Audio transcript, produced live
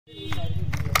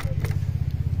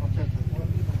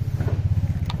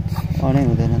अनै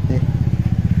हुँदैन त्यही।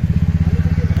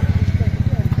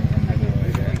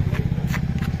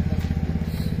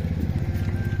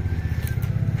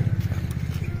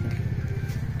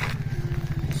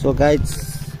 सो गाइज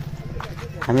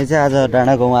हामी चाहिँ आज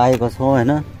डाँडा गाउँ आएको छौँ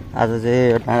होइन। आज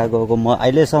चाहिँ डाँडा गाउँको म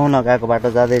अहिलेसम्म नगएको बाटो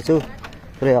जाँदैछु।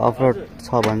 पुरै अफरोड छ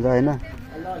भन्छ होइन।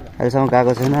 अहिलेसम्म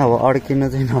गएको छैन। अब अड्किनु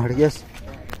चाहिँ नअड्कियोस्।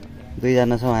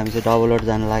 दुईजना छौँ हामी चाहिँ डबल रोड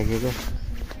जानु लागेको।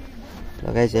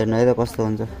 ल गाइज हेर्नु है त कस्तो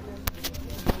हुन्छ।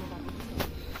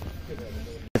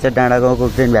 चाहिँ डाँडा गाउँको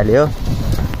ग्रिन भ्याली हो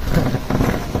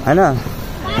होइन।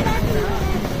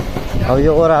 अब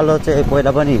यो ओह्रालो चाहिँ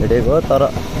पहिला पनि हिँडेको हो तर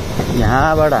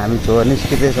यहाँबाट हामी झोर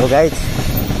निस्किँदैछौँ गाइज।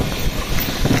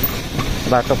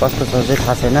 बाटो कस्तो छ चाहिँ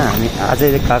थाहा छैन। हामी आजै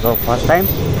गएको फर्स्ट टाइम।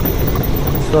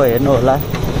 सो हेर्नु होला।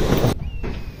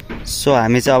 सो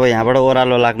हामी चाहिँ अब यहाँबाट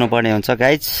ओह्रालो लाग्नुपर्ने हुन्छ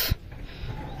गाइज।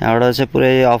 यहाँबाट चाहिँ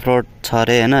पुरै अफरोड छ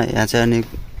अरे होइन। यहाँ चाहिँ अनि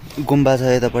गुम्बा छ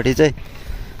यतापट्टि चाहिँ।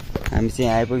 हामी चाहिँ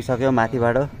यहाँ आइपुगिसक्यौँ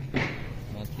माथिबाट।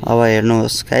 अब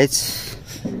हेर्नुहोस् गाइज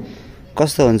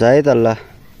कस्तो हुन्छ है त। ल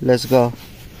लेट्स गो।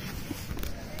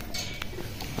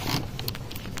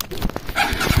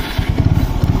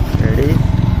 Ready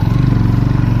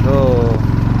go.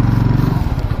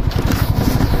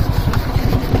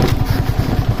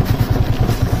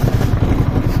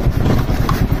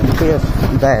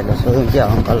 दाइहरूलाई सोधौँ क्या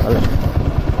अङ्कलहरूलाई।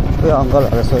 उयो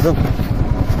अङ्कलहरूलाई सोधौँ।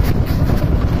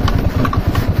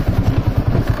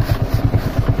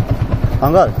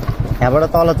 अङ्कल यहाँबाट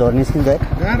तल झोर निस्किन्छ है?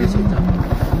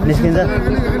 निस्किन्छ?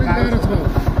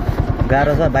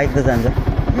 गाह्रो छ। बाइक त जान्छ।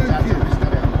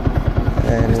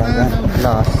 ए ल ल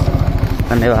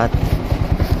धन्यवाद।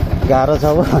 गाह्रो छ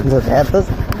पो भन्छ त्यहाँ त।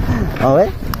 है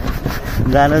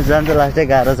जानु जान्छ लास्टै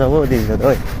गाह्रो छ पो दिन्छ त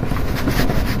है।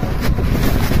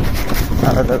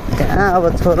 अब त कहाँ अब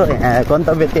छोरो यहाँ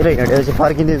गन्तव्यतिर हिँडेपछि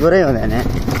फर्किने कुरै हुँदैन।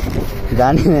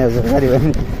 जाने नै हो सरकारी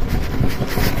पनि।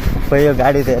 खोइ यो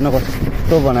गाडी त हेर्नु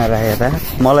कस्तो बनाएर राखेको त।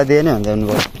 मलाई दिए नै हुन्थ्यो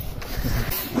उनको।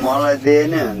 मलाई दिए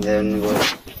नै हुन्थ्यो उनको।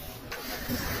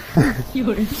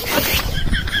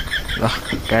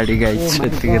 गाडी गाई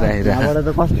यतिकै राखेर यहाँबाट त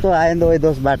कस्तो आयो नि त ओइ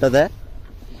दोष बाटो त।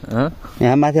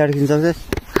 यहाँ माथि अड्किन सक्छस्?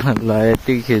 ल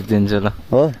यतिकै खिचिदिन्छु ल।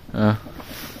 हो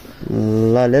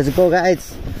ल लेट्स गो गाइज।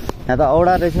 यहाँ त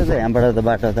औडा रहेछ त यहाँबाट त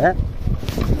बाटो त।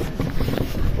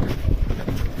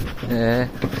 ए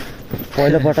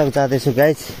पहिलोपटक जाँदैछु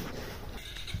गाइज।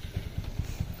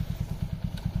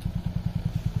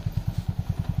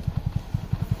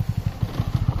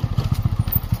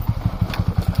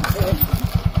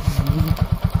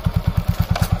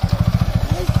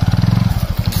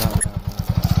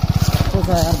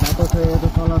 बाटो छ यो त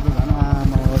तल त झन्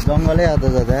जङ्गलै आउँदो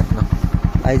छ त्यहाँ।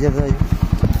 आइज त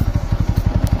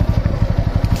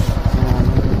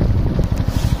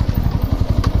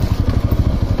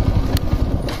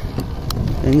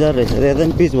डेन्जर रहेछ। यता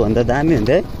पनि पिच भन्दा दामी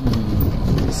हुन्थ्यो है।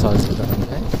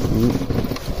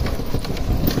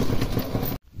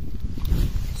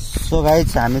 सो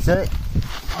गाइज हामी चाहिँ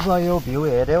अब यो भ्यू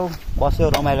हेऱ्यौँ बस्यो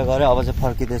रमाइलो गऱ्यो। अब चाहिँ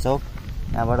फर्किँदैछौँ।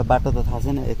 यहाँबाट बाटो त थाहा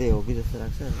छैन यतै हो कि जस्तो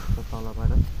लाग्छ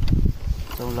तलबाट।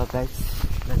 सो ल guys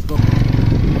let's go.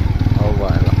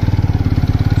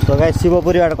 So guys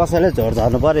शिवपुरीबाट कसैले झोर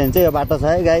झर्नु पऱ्यो भने चाहिँ यो बाटो छ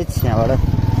है गाइज। यहाँबाट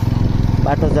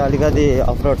बाटो चाहिँ अलिकति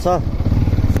अफरोड छ।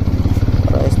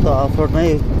 र यस्तो अफरोडमै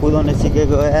कुदाउने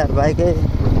सिकेको यार बाइकै।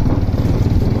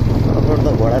 अफरोड त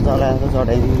घोडा चलाएर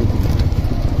चढाइदिनु।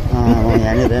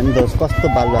 यहाँनिर हेर्नु दोष कस्तो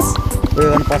बालुवा। उयो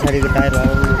गर्नु पछाडिको टायर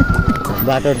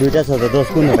बाटो दुइटा छ त दोष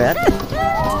कुन हो यार?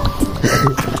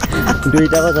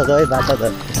 दुइटा पो छ त है बाटो त।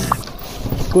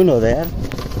 कुन हो त यार?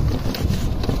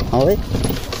 है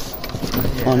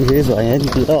कन्फ्युज भयो नि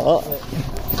त।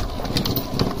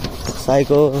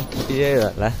 साइको यही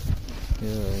होला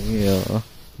यो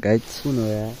गाइड। कुन हो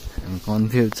यार?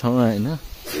 कन्फ्युज छौँ होइन।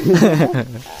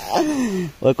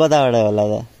 कताबाट होला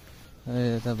त?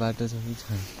 यता बाटो छ कि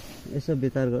छैन यसो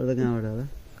विचार गर्दा कहाँबाट होला?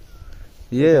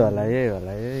 यही होला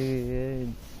यही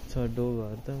छ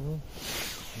डोगर त हो।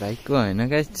 बाइकको होइन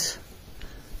गाइड।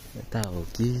 यता हो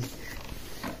कि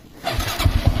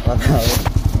कता हो?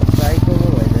 बाइकको पो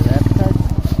भइदिएर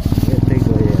यतै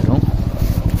गयो हेरौँ।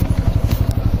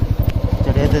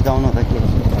 यतै जाउँ न त के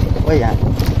हो यहाँ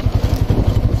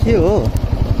के हो?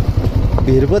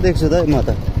 भिड पो देख्छु त म त।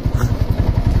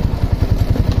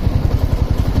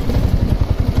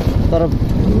 तर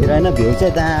भिड होइन भ्यू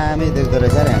चाहिँ दामी देख्दो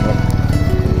रहेछ अरे हाम्रो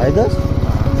है दोस्त।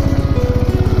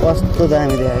 कस्तो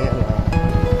दामी देखायो क्या।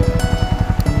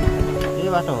 यही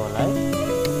बाटो होला है।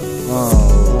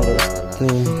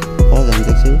 झन्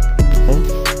देख्छु है।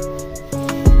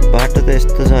 बाटो त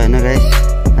यस्तो छ होइन गाइस।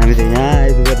 हामी त यहाँ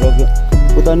आइपुगेर रोक्यो।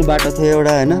 उता पनि बाटो थियो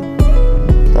एउटा होइन।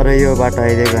 तर यो बाटो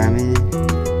आइदिएको हामी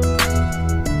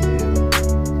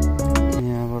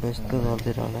यहाँबाट यस्तो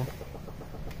चल्दै होला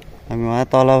हामी वहाँ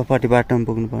तलपट्टि बाटोमा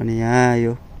पुग्नुपर्ने यहाँ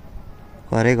यो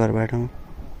घरै घर बाटोमा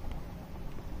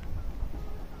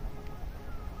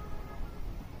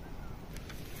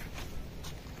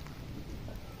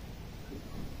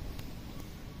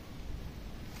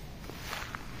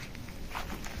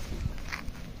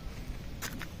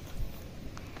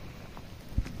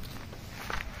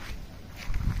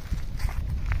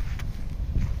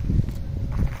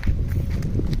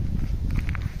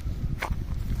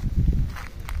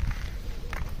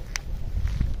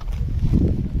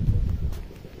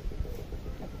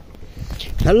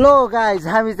हेलो गाइज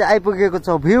हामी चाहिँ आइपुगेको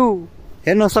छौँ भ्यू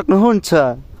हेर्न सक्नुहुन्छ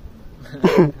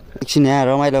एकछिन यहाँ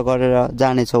रमाइलो गरेर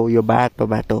जानेछौँ यो बाटो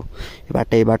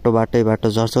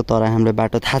झर्छ तर हामीलाई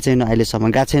बाटो थाहा छैन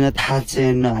अहिलेसम्म गएको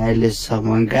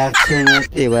छैन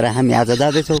त्यही भएर हामी आज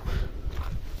जाँदैछौँ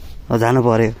जानु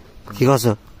पर्यो के गर्छ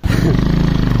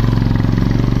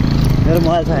मेरो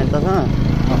मोबाइल छ त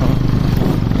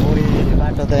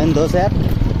बाटो त हेर्नु दोष यार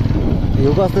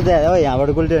यो कस्तो चाहिँ हो यहाँबाट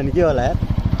गुल्ट्यो भने के होला यार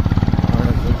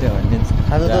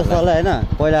खाजा जस्तो होला होइन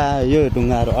पहिला यो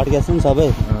ढुङ्गाहरू अड्केको छ नि सबै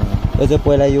यो चाहिँ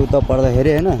पहिला युद्ध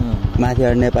पर्दाखेरि होइन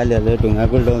माथिबाट नेपालीहरूले ढुङ्गा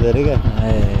गुल्टाउँदै अरे क्या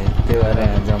त्यो भएर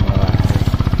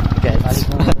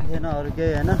थिएन अरू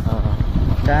केही होइन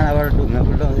डाँडाबाट ढुङ्गा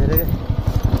गुल्टाउँदै अरे क्या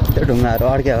त्यो ढुङ्गाहरू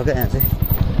अड्क्या हो क्या यहाँ चाहिँ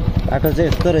बाटो चाहिँ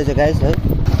यस्तो रहेछ गाइस है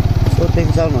यस्तो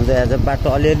देख्न सक्नुहुन्छ यहाँ चाहिँ बाटो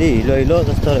अलिअलि हिलो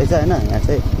जस्तो रहेछ होइन यहाँ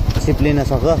चाहिँ सिप्लिन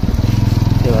सक्छ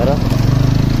त्यो भएर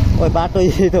ओ बाटो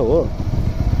यही त हो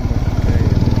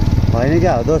होइन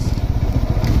क्या हो दोस्त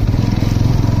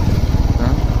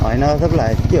होइन जस्तो पो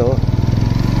लाग्यो के हो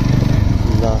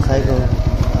ल साइकल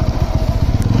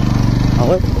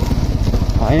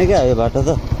होइन क्या यो बाटो त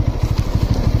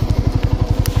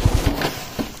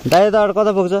दाइ त अरू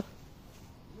कता पुग्छ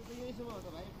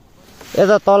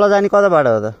यता तल जाने कता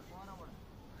बाटो हो त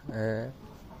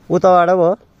उताबाट पो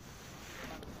हो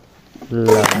ल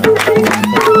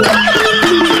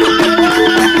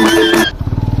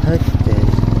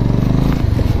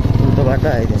उल्टो बाटो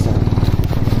आइदिएछ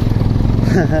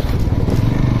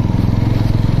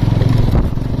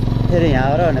फेरि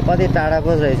यहाँबाट भने कति टाढा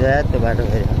पो रहेछ यार त्यो बाटो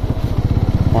फेरि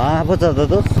वहाँ पो छ त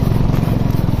दोस्त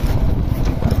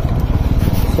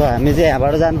सो हामी चाहिँ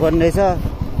यहाँबाट जानुपर्ने रहेछ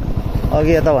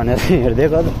अघि यता भनेर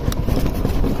हेरिदिएको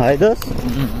है दोस्त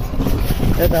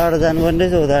यताबाट जानुपर्ने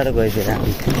रहेछ उताबाट गइसक्यो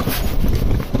हामी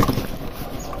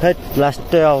खै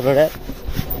लास्टै आउट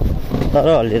तर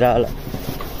हल्लिएर होला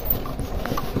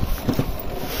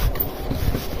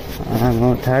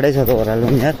ठाडै छ त ओह्रालो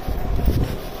नि यार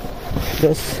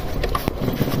दोस्त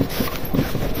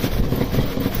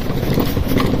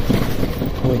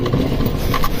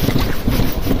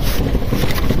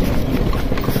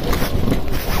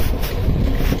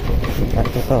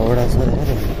बाटो त ओडा छ यार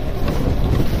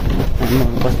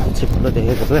कस्तो चिप्लो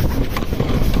देखेको क्या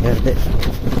हेर्दै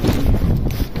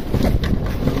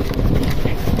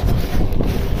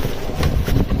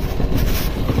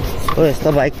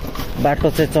यस्तो बाइक बाटो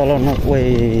चाहिँ चलाउन ओइ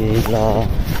ल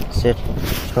सेट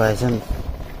भएछ नि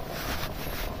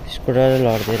स्कुटरै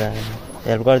लड्दिरहेको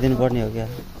हेल्प गरिदिनु पर्ने हो क्या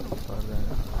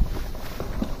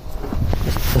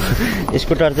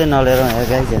स्कुटर चाहिँ नलिएर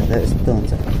गाइस हेर्दा यस्तो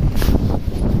हुन्छ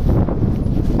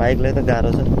बाइकलाई त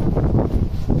गाह्रो छ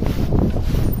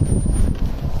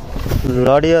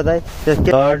लडियो दाइ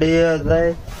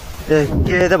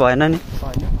के त भएन नि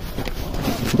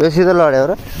बेसी त लड्यो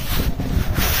र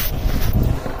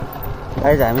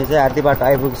गाइस हामी चाहिँ आधी बाटो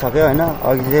आइपुगिसक्यो होइन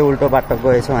अघि चाहिँ उल्टो बाटो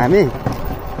गएछौँ हामी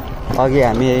अघि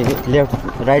हामी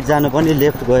लेफ्ट राइट जानु पनि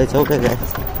लेफ्ट गएछौँ क्या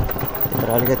गाइस तर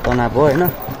अलिकति तनाव हो होइन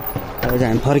अहिले चाहिँ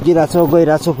हामी फर्किरहेछौँ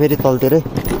गइरहेछौँ फेरि तलतिरै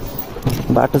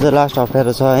बाटो चाहिँ लास्ट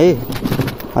अप्ठ्यारो छ है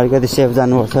अलिकति सेफ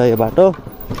जानुपर्छ यो बाटो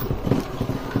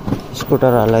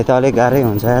स्कुटरहरूलाई त अलिक गाह्रै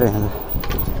हुन्छ यार यहाँ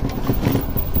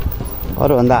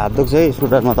अरूभन्दा हात दुख्छ है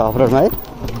स्कुटरमा त अफरोडमा है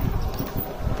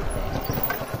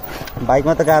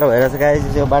बाइकमा त गाह्रो भइरहेछ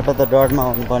गाइस यो बाटो त डटमा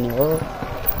आउनुपर्ने हो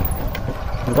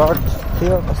डट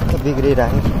थियो कस्तो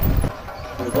बिग्रिराख्यो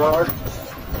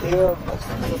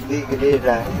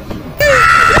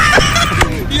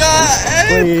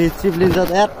कोही चिप्लिन्छ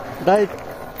त यार डाइट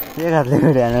एक हातले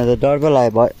ध्यान डर पो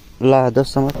लाग्यो भयो ल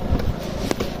दोस्तसँग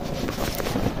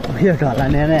यो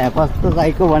ढलान हेर्न यहाँ कस्तो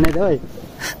साइकको बनेको थियो है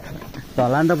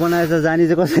ढलान त बनाएछ जानी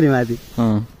चाहिँ कसरी माथि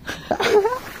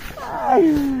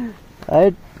है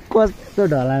कस्तो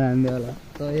ढलान हान्दियो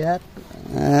होला यार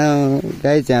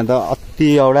गाइस यहाँ त अति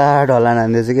एउटा ढलान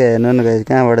हान्दैछ कि हेर्नु न गाइस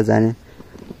कहाँबाट जाने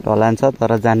ढलान छ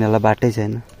तर जानेलाई बाटै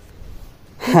छैन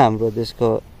हाम्रो देशको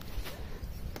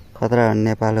खतरा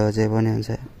नेपाल हो जे पनि हुन्छ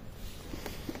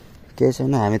केही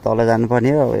छैन हामी तल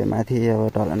जानुपर्ने हो यो माथि अब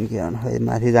तल नि के गर्नु खै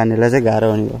माथि जानेलाई चाहिँ गाह्रो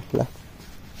हुने हो ल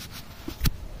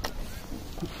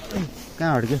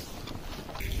कहाँ हड्क्यो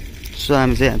सो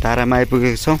हामी चाहिँ यहाँ धारामा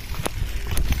आइपुगेको छौँ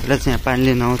र चाहिँ यहाँ पानी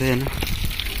लिन आउँथ्यो होइन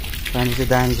पानी चाहिँ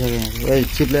दामी छ यहाँ ए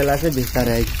चिप्लेला चाहिँ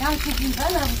बिस्तारै आइयो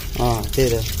त्यही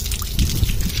त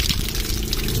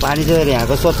पानी चाहिँ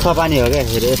यहाँको स्वच्छ पानी हो क्या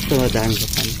फेरि यस्तो दामी छ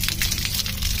पानी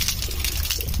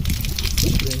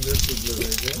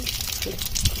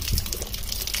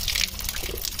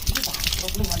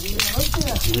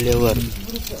लेउहरू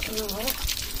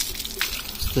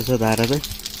यस्तो छ धारा चाहिँ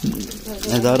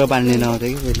यहाँ जरो पानी लिन आउँथ्यो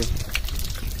कि पहिले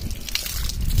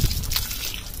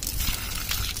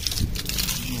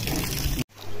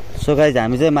सो गाइज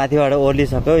हामी चाहिँ माथिबाट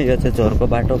ओर्लिसक्यौँ यो चाहिँ झोरको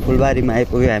बाटो फुलबारीमा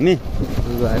आइपुग्यो हामी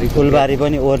फुलबारी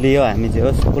पनि ओर्लियो हामी चाहिँ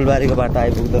होस् फुलबारीको बाटो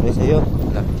आइपुग्दो रहेछ यो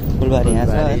फुलबारी यहाँ छ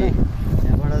होइन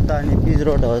यहाँबाट त अनि पिच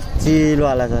रोड हो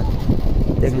चिलवाला छ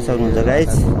देख्न सक्नुहुन्छ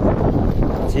गाइज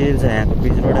चिल छ यहाँको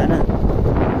पिच रोड होइन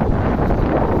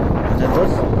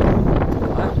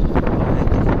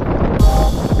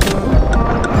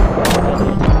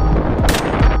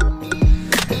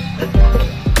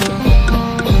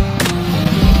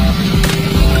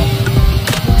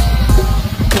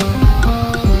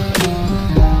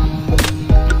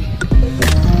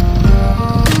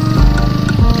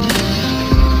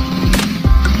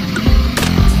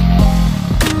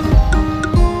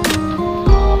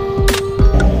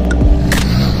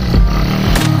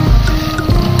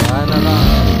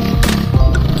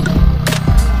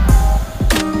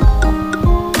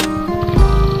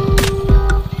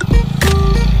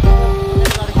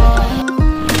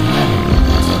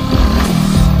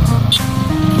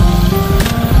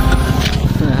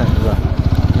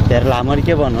धेरै लामो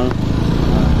के भन्नु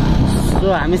सो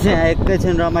हामी चाहिँ यहाँ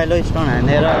एकैछिन रमाइलो स्टोन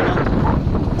हानेर होइन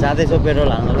जाँदैछौँ पेट्रोल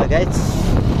हाल्नुलाई गाइज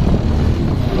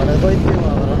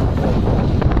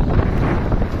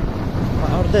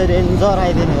पावर त रेन्जर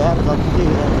आइदिने यार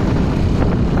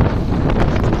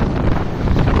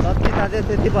जति तात्यो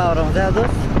त्यति पावर आउँछ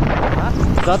दोस्त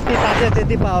जति तात्यो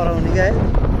त्यति पावर आउने क्या है